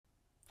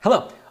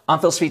Hello, I'm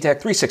Phil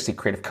Svitek, 360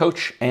 Creative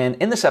Coach, and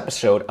in this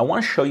episode, I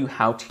want to show you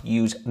how to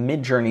use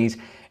MidJourney's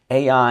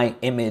AI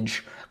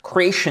image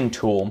creation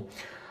tool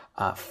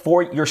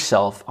for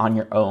yourself on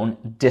your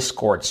own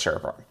Discord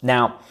server.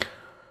 Now,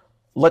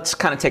 let's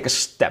kind of take a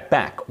step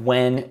back.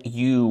 When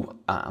you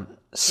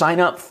sign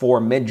up for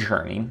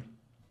MidJourney,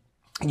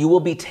 you will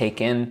be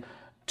taken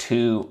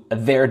to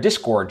their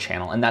Discord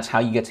channel, and that's how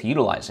you get to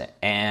utilize it.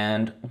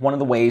 And one of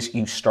the ways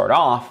you start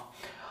off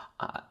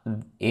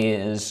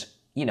is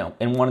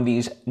in one of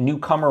these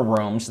newcomer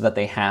rooms that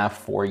they have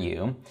for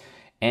you,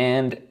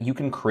 and you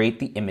can create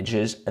the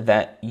images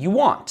that you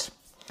want.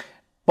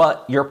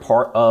 But you're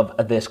part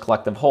of this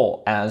collective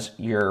whole. As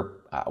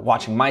you're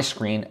watching my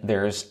screen,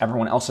 there's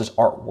everyone else's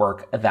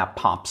artwork that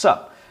pops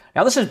up.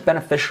 Now, this is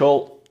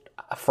beneficial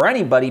for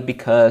anybody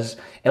because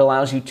it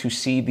allows you to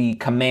see the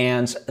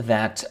commands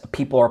that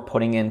people are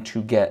putting in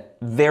to get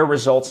their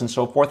results and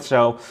so forth.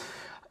 So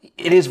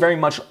it is very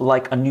much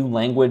like a new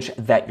language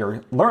that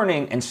you're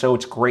learning, and so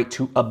it's great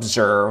to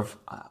observe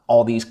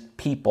all these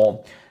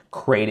people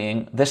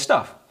creating this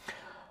stuff.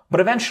 But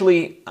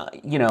eventually,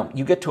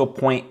 you get to a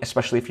point,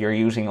 especially if you're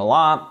using a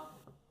lot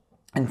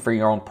and for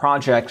your own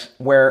projects,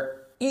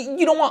 where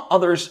you don't want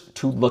others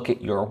to look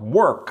at your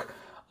work.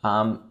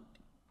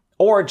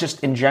 Or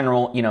just in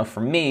general, for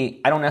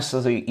me, I don't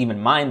necessarily even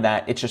mind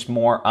that. It's just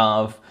more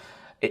of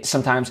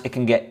sometimes it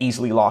can get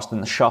easily lost in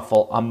the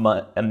shuffle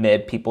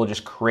amid people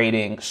just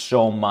creating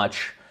so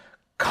much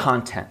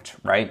content,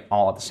 right?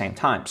 All at the same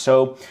time.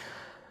 So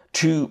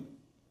to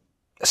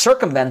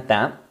circumvent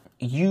that,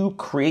 you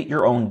create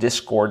your own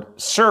Discord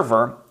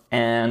server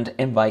and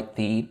invite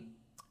the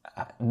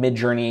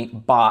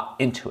MidJourney bot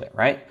into it,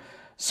 right?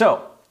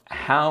 So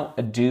how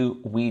do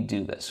we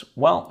do this?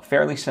 Well,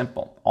 fairly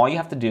simple. All you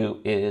have to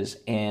do is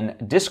in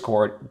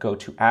Discord, go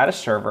to add a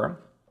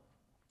server,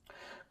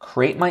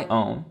 create my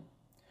own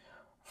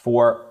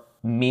for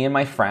me and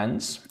my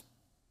friends,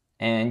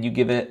 and you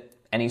give it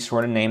any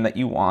sort of name that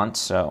you want.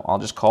 So I'll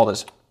just call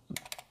this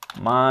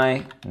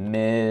my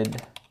MidJourney,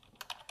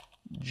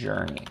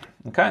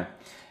 okay?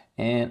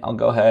 And I'll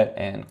go ahead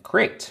and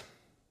create.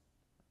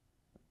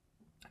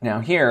 Now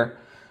here,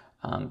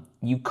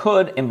 you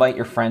could invite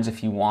your friends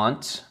if you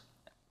want,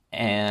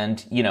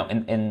 and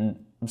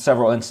in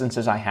several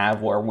instances I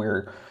have where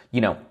we're,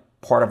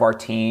 part of our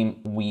team,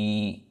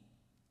 we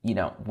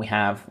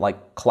have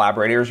like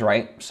collaborators,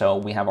 right? So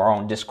we have our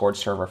own Discord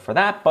server for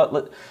that,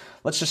 but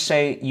let's just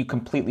say you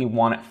completely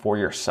want it for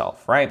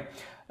yourself, right?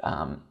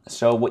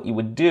 So what you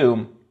would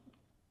do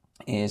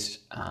is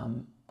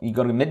you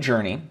go to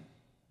MidJourney,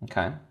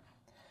 okay?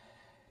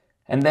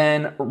 And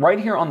then right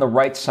here on the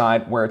right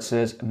side where it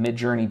says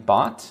MidJourney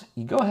bot,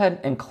 you go ahead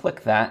and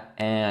click that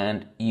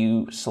and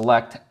you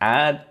select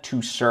add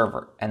to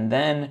server. And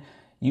then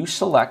you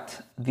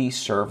select the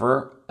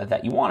server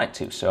that you want it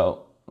to.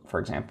 So for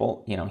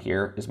example,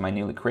 here is my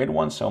newly created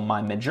one. So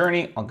my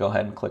MidJourney, I'll go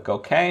ahead and click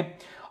OK.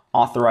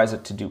 Authorize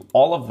it to do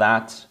all of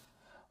that.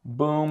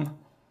 Boom.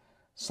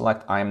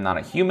 Select I am not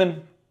a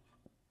human.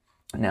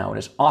 Now it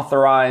is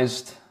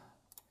authorized.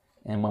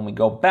 And when we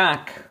go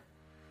back,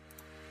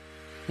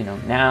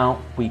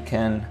 now we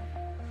can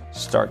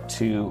start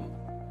to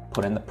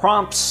put in the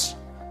prompts.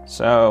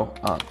 So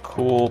a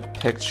cool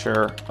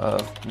picture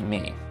of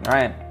me, all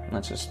right?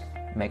 Let's just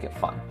make it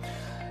fun.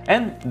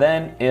 And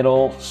then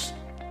it'll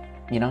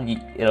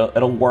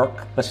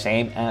work the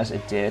same as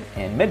it did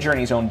in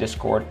MidJourney's own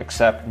Discord,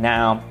 except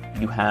now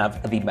you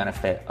have the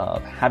benefit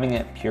of having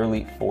it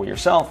purely for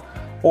yourself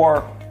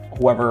or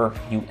whoever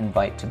you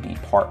invite to be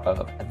part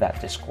of that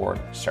Discord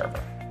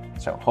server.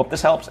 So hope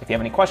this helps. If you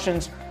have any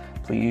questions,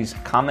 please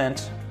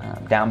comment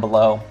down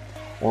below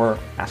or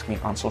ask me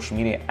on social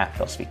media at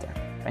Phil Svitek.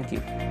 Thank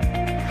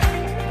you.